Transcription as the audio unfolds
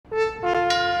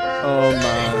Oh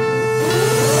man.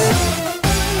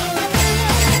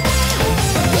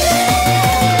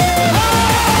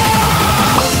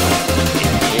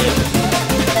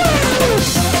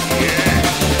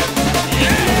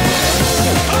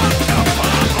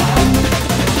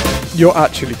 You're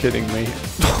actually kidding me.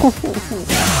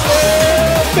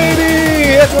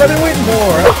 Baby! That's what I've been waiting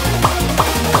for!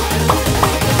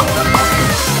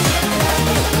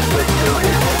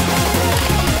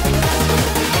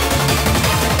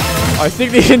 I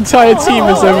think the entire team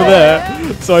is over there,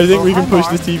 so I think we can push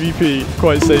this TVP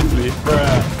quite safely.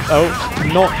 Oh,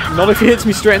 not if he hits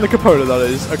me straight in the cupola, that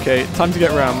is. Okay, time to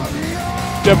get rammed.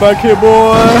 Get back here,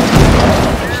 boy!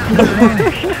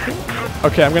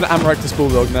 Okay, I'm gonna amrack this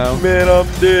bulldog now. Man, I'm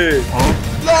dead.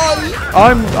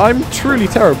 I'm truly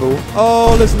terrible.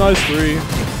 Oh, there's an ice tree.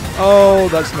 Oh,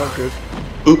 that's not good.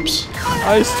 Oops.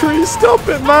 Ice tree, stop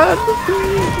it, man!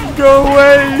 Go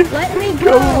away! Let me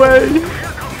Go away!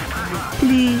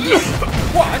 Please.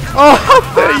 What? Oh,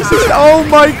 36. Oh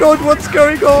my god, what's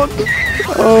going on?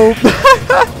 Oh.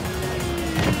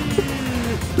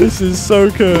 This is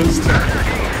so cursed.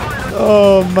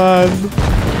 Oh man.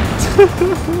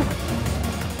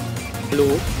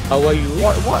 Hello, how are you?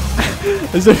 What?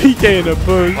 There's a PK in a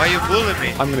bush. Why you bullying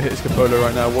me? I'm gonna hit his cupola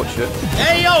right now, watch it.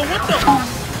 Hey yo, what the?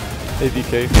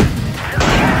 AVK.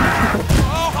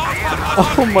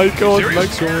 Oh my god,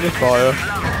 Max, you're on fire.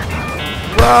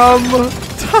 Ram!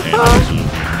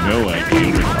 No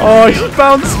idea. Oh, he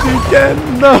bounced me again!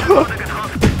 No!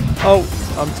 Oh,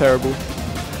 I'm terrible.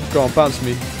 Go on, bounce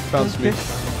me. Bounce me.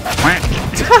 What?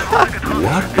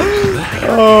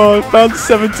 Oh, bounced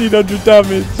 1700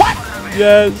 damage.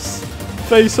 Yes!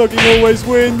 Face hugging always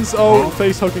wins! Oh,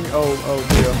 face hugging. Oh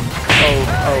dear.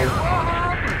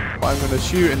 Oh. I'm gonna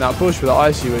shoot in that bush where the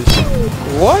ICU is.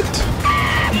 What?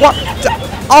 What?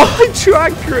 Oh, I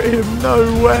tracker him! No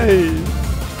way!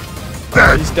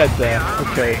 Oh, he's dead there.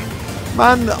 Okay.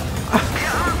 Man,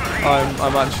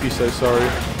 I'm actually so sorry.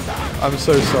 I'm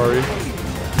so sorry.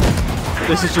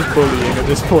 This is just bullying at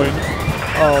this point.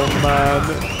 Oh man.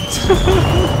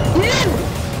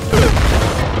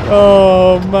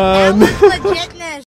 Oh man. That was legit now.